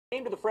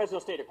Came to the Fresno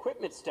State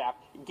equipment staff,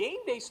 game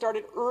day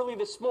started early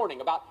this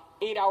morning, about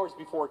 8 hours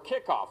before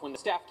kickoff, when the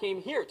staff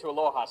came here to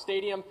Aloha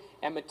Stadium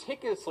and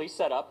meticulously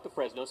set up the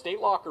Fresno State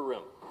locker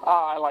room.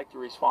 I like the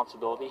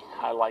responsibility.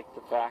 I like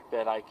the fact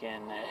that I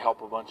can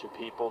help a bunch of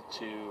people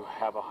to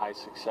have a high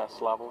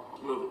success level.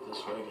 Move it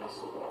this way, I guess.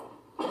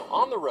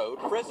 On the road,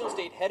 Fresno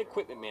State head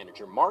equipment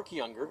manager Mark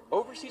Younger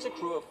oversees a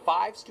crew of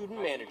 5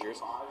 student managers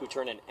who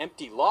turn an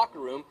empty locker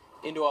room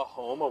into a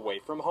home away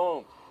from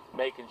home.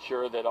 Making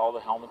sure that all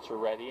the helmets are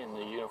ready and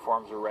the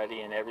uniforms are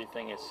ready and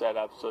everything is set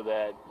up so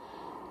that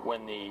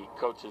when the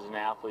coaches and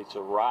athletes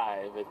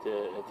arrive at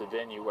the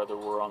venue, whether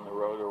we're on the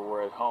road or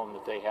we're at home,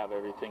 that they have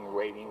everything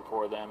waiting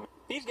for them.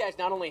 These guys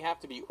not only have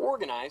to be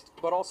organized,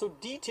 but also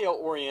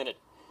detail-oriented.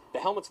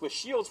 The helmets with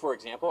shields, for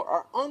example,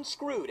 are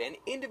unscrewed and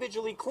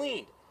individually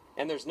cleaned.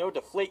 And there's no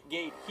deflate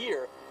gate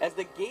here, as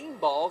the game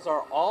balls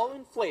are all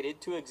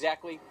inflated to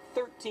exactly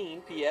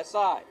 13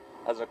 psi.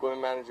 As an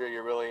equipment manager,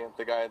 you're really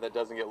the guy that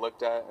doesn't get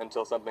looked at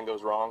until something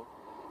goes wrong.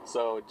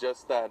 So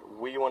just that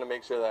we want to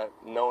make sure that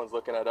no one's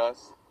looking at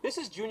us. This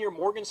is junior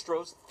Morgan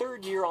Stroh's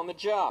 3rd year on the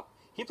job.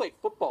 He played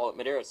football at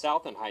Madera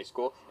South in high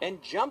school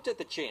and jumped at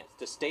the chance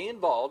to stay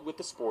involved with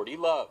the sport he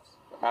loves.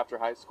 After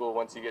high school,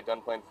 once you get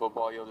done playing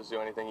football, you'll just do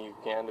anything you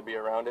can to be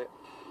around it.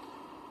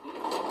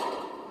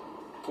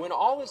 When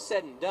all is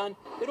said and done,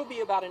 it'll be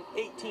about an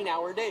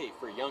 18-hour day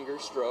for Younger,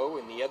 Stroh,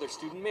 and the other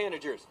student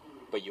managers.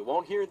 But you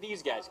won't hear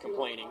these guys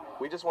complaining.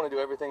 We just want to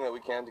do everything that we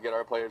can to get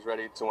our players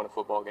ready to win a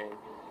football game.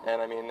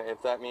 And I mean,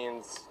 if that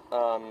means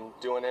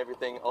doing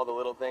everything, all the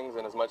little things,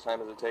 and as much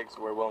time as it takes,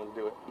 we're willing to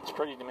do it. It's a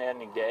pretty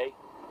demanding day,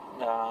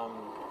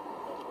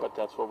 but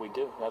that's what we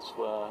do. That's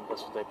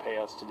what they pay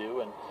us to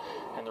do,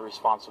 and the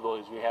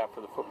responsibilities we have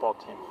for the football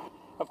team.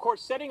 Of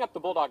course, setting up the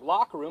Bulldog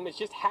locker room is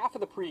just half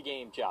of the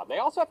pregame job. They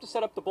also have to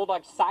set up the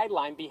Bulldog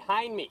sideline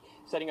behind me,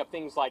 setting up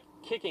things like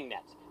kicking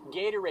nets,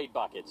 Gatorade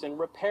buckets, and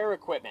repair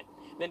equipment.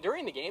 Then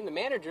during the game, the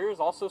managers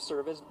also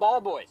serve as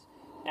ball boys.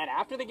 And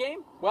after the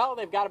game, well,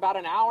 they've got about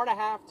an hour and a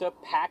half to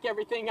pack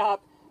everything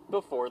up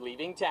before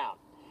leaving town.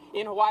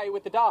 In Hawaii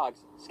with the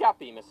Dogs, Scott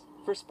Bemis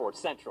for Sports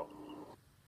Central.